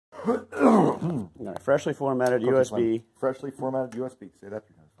Freshly formatted USB. Freshly formatted USB. Say that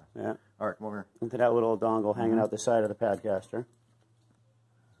 3 times fast. Yeah. All right, come over here. Into that little dongle hanging out the side of the Padcaster.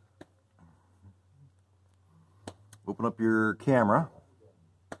 Open up your camera.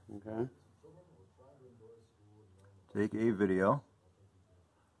 Okay. Take a video.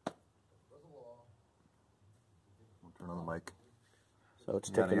 Turn on the mic. So it's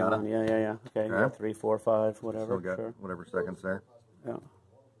ticking on. Yeah. Okay. Yeah, 3, 4, 5, whatever. Still got whatever seconds there. Yeah.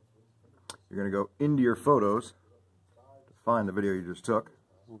 You're going to go into your photos to find the video you just took.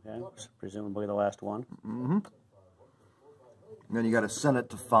 Okay. Presumably the last one. Mm-hmm. And then you got to send it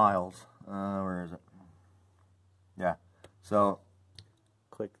to files. Where is it? Yeah. So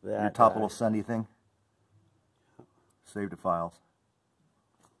click that. Your top little sendy thing. Save to files.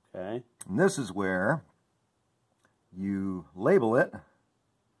 Okay. And this is where you label it.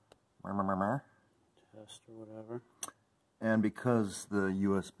 Test or whatever. And because the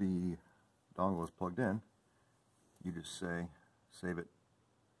USB dongle is plugged in, you just say save it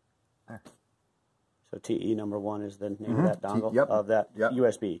there. So TE number 1 is the name of that dongle of that Yep.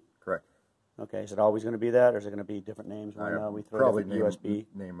 USB. Correct. Okay. Is it always going to be that, or is it going to be different names when we throw different USB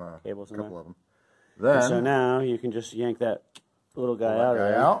cables in there? A couple of them. Then, so now you can just yank that little guy out of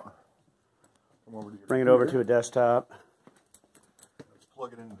there. Come over to your Bring it over to a desktop. Let's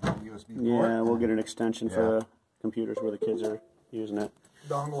plug it into the USB port. Yeah, we'll get an extension for the computers where the kids are using it.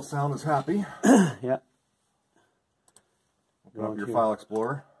 Dongle sound is happy. Yeah. Open up your File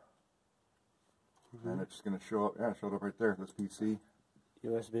Explorer. And it's going to show up. Yeah, it showed up right there. This PC.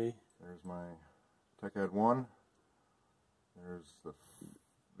 USB. There's my TechEd 1. There's the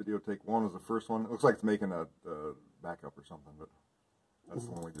Videotake 1 is the first one. It looks like it's making a backup or something, but that's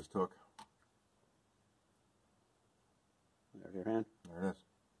the one we just took. There's your hand. There it is.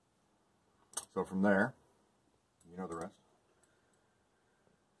 So from there, you know the rest.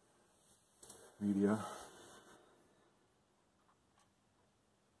 Media.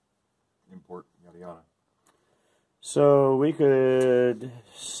 Import, yada yada. So we could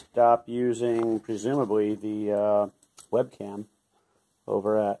stop using, presumably, the webcam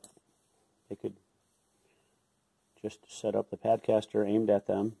over at, they could just set up the Padcaster aimed at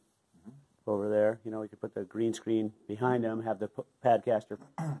them over there. You know, we could put the green screen behind them, have the Padcaster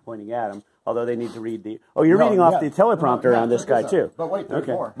pointing at them, although they need to read the, oh, you're reading off the teleprompter on this guy too. But wait, there's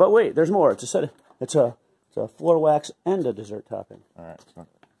more. But wait, there's more. It's a set, it's a floor wax and a dessert topping. All right.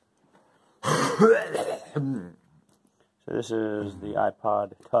 So this is the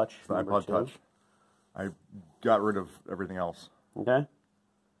iPod Touch. The iPod Touch. I got rid of everything else. Okay.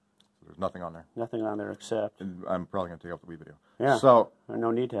 So there's nothing on there. Nothing on there except. And I'm probably going to take off the Wii video. Yeah. So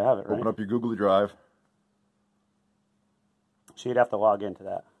no need to have it, right? Open up your Google Drive. So you'd have to log into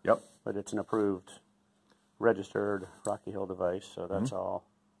that. Yep. But it's an approved, registered Rocky Hill device, so that's all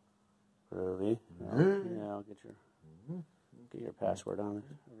groovy. Yeah, I'll get your password on it.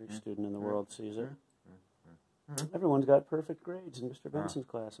 Every student in the world sees it. Everyone's got perfect grades in Mr. Benson's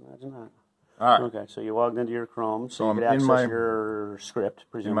class. Imagine that. All right. Okay, so you logged into your Chrome, so you I'm could access your script,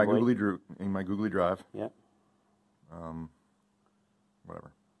 presumably. In my Googly Drive. Yep.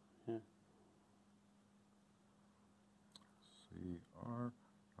 Whatever. Yeah.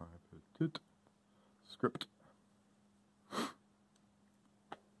 C-R-I-P-T script.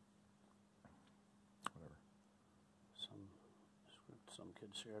 Whatever. Some script some kid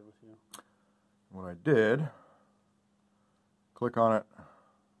shared with you. What I did, click on it.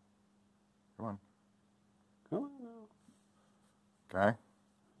 Come on. Come on now. Okay.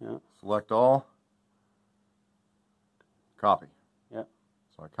 Yeah. Select all. Copy. Yep.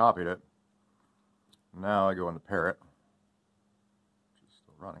 So I copied it. Now I go into Parrot, which is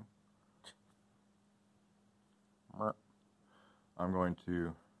still running. I'm going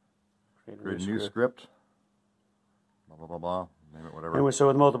to create a new script. Blah, blah, blah, blah. Name it whatever. And so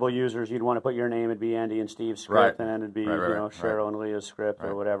with multiple users, you'd want to put your name. It'd be Andy and Steve's script, and then it'd be Cheryl and Leah's script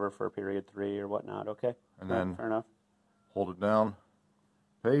or whatever for period 3 or whatnot. Okay. And then fair enough. Hold it down.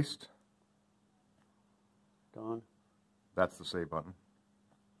 Paste. Done. That's the save button.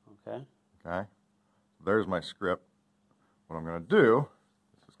 Okay. Okay. There's my script. What I'm going to do,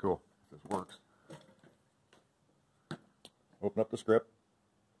 this is cool, if this works. Open up the script.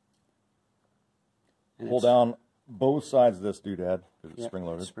 And pull down both sides of this doodad, because it's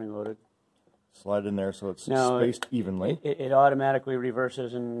spring-loaded. Spring-loaded. Slide it in there so it's spaced evenly. It automatically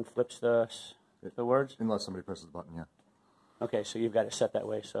reverses and flips the words? Unless somebody presses the button, yeah. Okay, so you've got it set that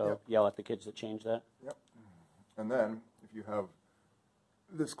way, so yell at the kids that change that. Yep. And then, if you have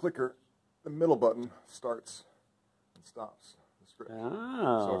this clicker, the middle button starts and stops the script.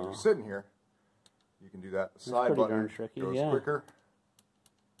 Oh. So if you're sitting here, you can do that. The side button goes quicker,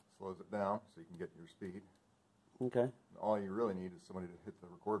 slows it down so you can get your speed. Okay. All you really need is somebody to hit the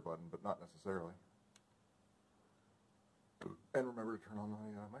record button, but not necessarily. And remember to turn on the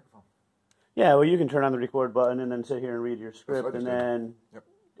microphone. Yeah, well, you can turn on the record button and then sit here and read your script and then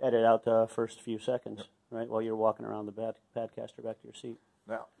edit out the first few seconds, right, while you're walking around the Padcaster back to your seat.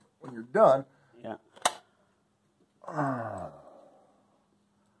 Now, when you're done,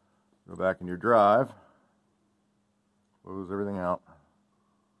 go back in your drive, close everything out.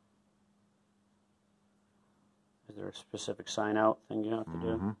 Is there a specific sign out thing you have to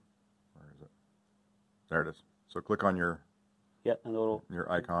do? Where is it? There it is. So click on your and the little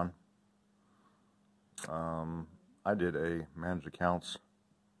icon. I did a manage accounts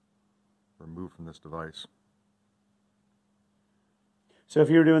remove from this device. So if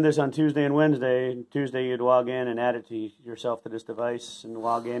you were doing this on Tuesday and Wednesday, Tuesday you'd log in and add it to yourself to this device and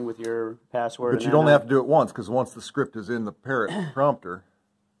log in with your password. But you'd only have to do it once, because once the script is in the Parrot prompter,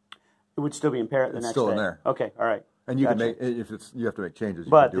 it would still be in Parrot the next day. It's still in there. Okay, all right. And you can make, if it's, you have to make changes.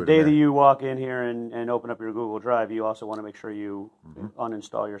 But the day that you walk in here and open up your Google Drive, you also want to make sure you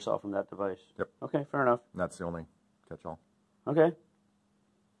uninstall yourself from that device. Yep. Okay, fair enough. And that's the only catch-all. Okay.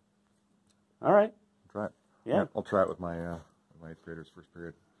 All right. Try it. Yeah. I'll try it with my my 8th grader's first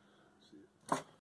period.